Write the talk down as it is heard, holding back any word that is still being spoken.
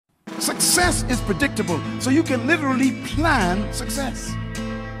Success is predictable, so you can literally plan success.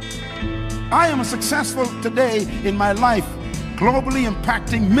 I am successful today in my life, globally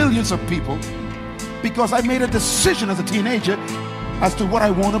impacting millions of people, because I made a decision as a teenager as to what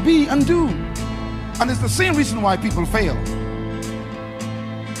I want to be and do. And it's the same reason why people fail.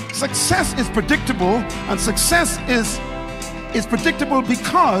 Success is predictable, and success is predictable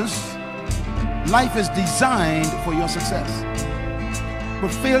because life is designed for your success.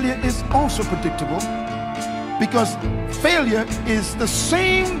 But failure is also predictable because failure is the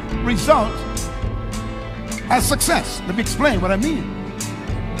same result as success. Let me explain what I mean.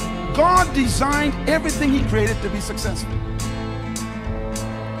 God designed everything He created to be successful.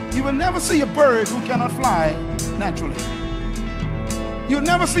 You will never see a bird who cannot fly naturally. You'll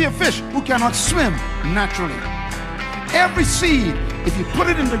never see a fish who cannot swim naturally. Every seed, if you put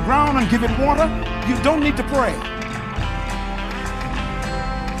it in the ground and give it water, you don't need to pray.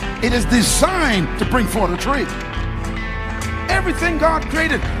 It is designed to bring forth a tree. Everything God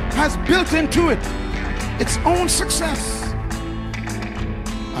created has built into it its own success.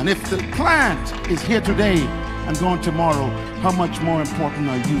 And if the plant is here today and gone tomorrow, how much more important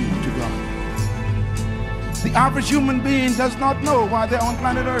are you to God? The average human being does not know why they're on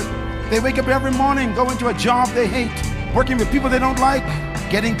planet Earth. They wake up every morning, go into a job they hate, working with people they don't like,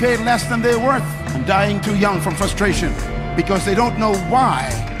 getting paid less than they're worth, and dying too young from frustration because they don't know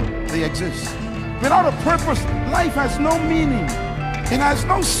why they exist. Without a purpose, life has no meaning. It has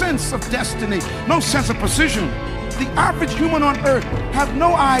no sense of destiny, no sense of precision. The average human on earth have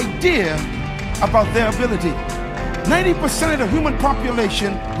no idea about their ability. 90% of the human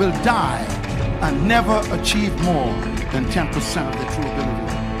population will die and never achieve more than 10% of their true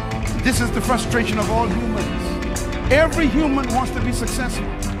ability. This is the frustration of all humans. Every human wants to be successful.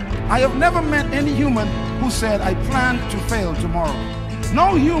 I have never met any human who said, I plan to fail tomorrow.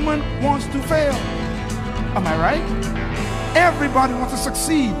 No human wants to fail. Am I right? Everybody wants to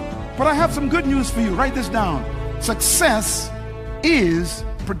succeed. But I have some good news for you. Write this down. Success is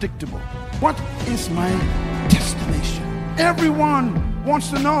predictable. What is my destination? Everyone wants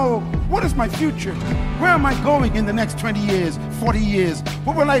to know, what is my future? Where am I going in the next 20 years, 40 years?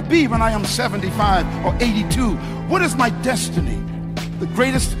 What will I be when I am 75 or 82? What is my destiny? The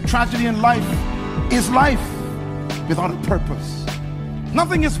greatest tragedy in life is life without a purpose.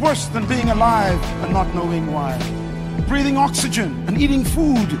 Nothing is worse than being alive and not knowing why. Breathing oxygen and eating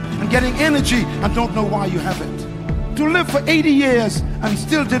food and getting energy and don't know why you have it. To live for 80 years and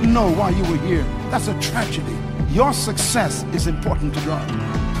still didn't know why you were here. That's a tragedy. Your success is important to God.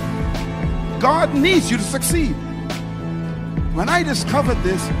 God needs you to succeed. When I discovered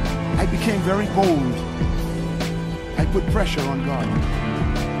this, I became very bold. I put pressure on God.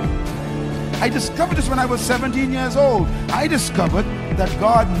 I discovered this when I was 17 years old. I discovered that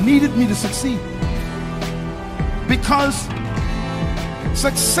God needed me to succeed. Because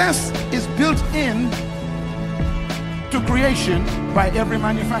success is built in to creation by every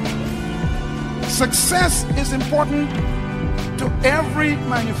manufacturer. Success is important to every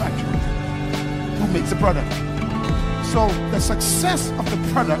manufacturer who makes a product. So the success of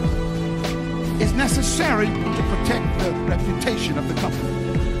the product is necessary to protect the reputation of the company.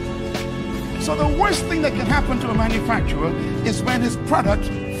 So the worst thing that can happen to a manufacturer is when his product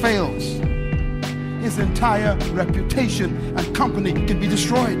fails. His entire reputation and company can be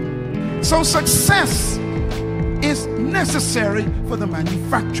destroyed. So success is necessary for the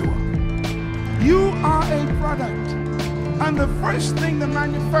manufacturer. You are a product, and the first thing the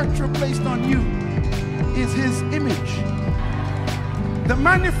manufacturer placed on you is his image. The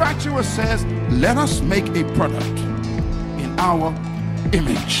manufacturer says, let us make a product in our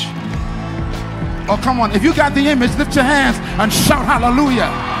image. Oh, come on. If you got the image, lift your hands and shout hallelujah.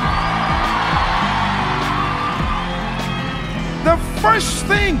 The first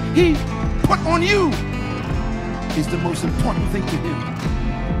thing he put on you is the most important thing to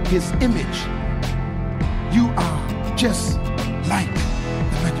him. His image. You are just like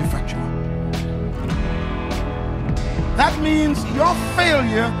the manufacturer. That means your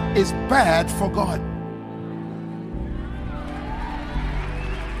failure is bad for God.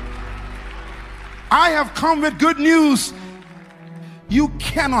 I have come with good news. You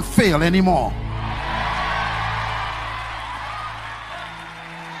cannot fail anymore.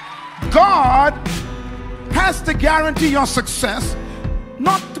 God has to guarantee your success,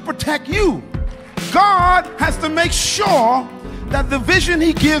 not to protect you. God has to make sure that the vision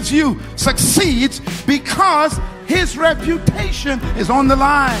he gives you succeeds because his reputation is on the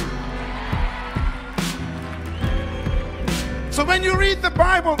line. So when you read the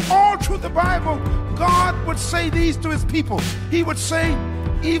Bible, all through the Bible, God would say these to his people. He would say,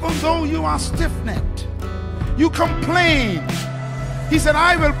 even though you are stiff-necked, you complain, he said,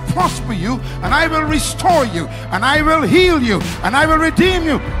 I will prosper you, and I will restore you, and I will heal you, and I will redeem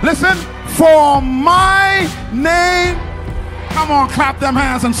you. Listen, for my name. Come on, clap them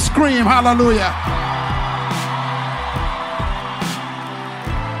hands and scream hallelujah.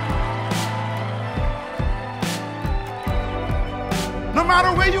 No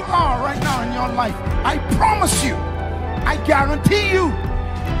matter where you are right now in your life, I promise you, I guarantee you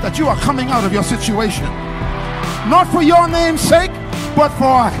that you are coming out of your situation. Not for your name's sake, but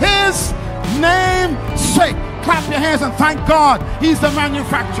for his name's sake. Clap your hands and thank God he's the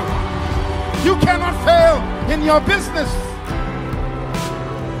manufacturer. You cannot fail in your business.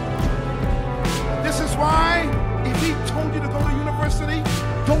 This is why if he told you to go to university,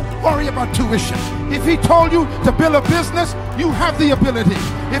 don't worry about tuition. If he told you to build a business, you have the ability.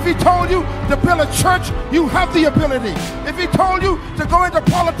 If he told you to build a church, you have the ability. If he told you to go into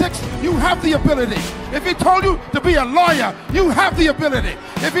politics, you have the ability. If he told you to be a lawyer, you have the ability.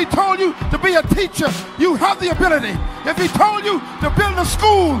 If he told you to be a teacher, you have the ability. If he told you to build a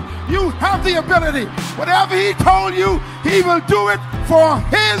school, you have the ability. Whatever he told you, he will do it for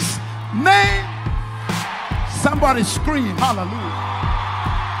his name. Somebody scream hallelujah.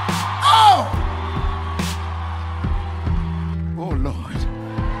 Oh! Oh Lord.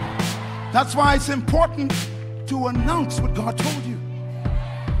 That's why it's important to announce what God told you.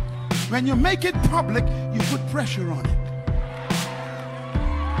 When you make it public, you put pressure on it.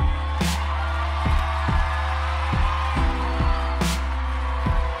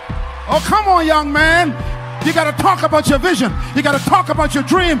 Oh, come on, young man. You got to talk about your vision. You got to talk about your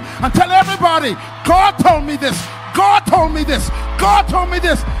dream and tell everybody, God told me this. God told me this. God told me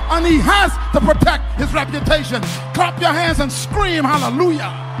this. And he has to protect his reputation. Clap your hands and scream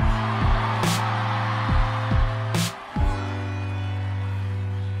hallelujah.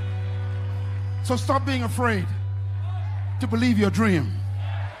 So stop being afraid to believe your dream.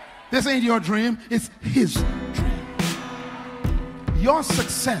 This ain't your dream, it's his dream. Your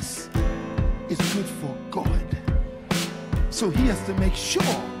success is good for God. So he has to make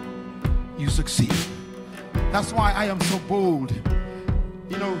sure you succeed. That's why I am so bold.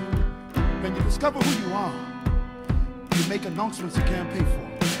 You know, when you discover who you are, you make announcements you can't pay for.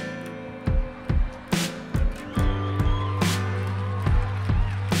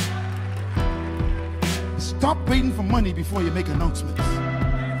 Stop waiting for money before you make announcements.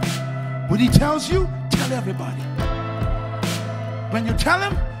 What he tells you, tell everybody. When you tell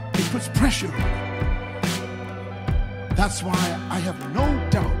him, it puts pressure on you. That's why I have no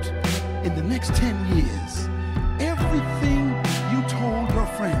doubt in the next 10 years, everything you told your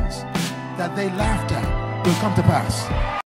friends that they laughed at will come to pass.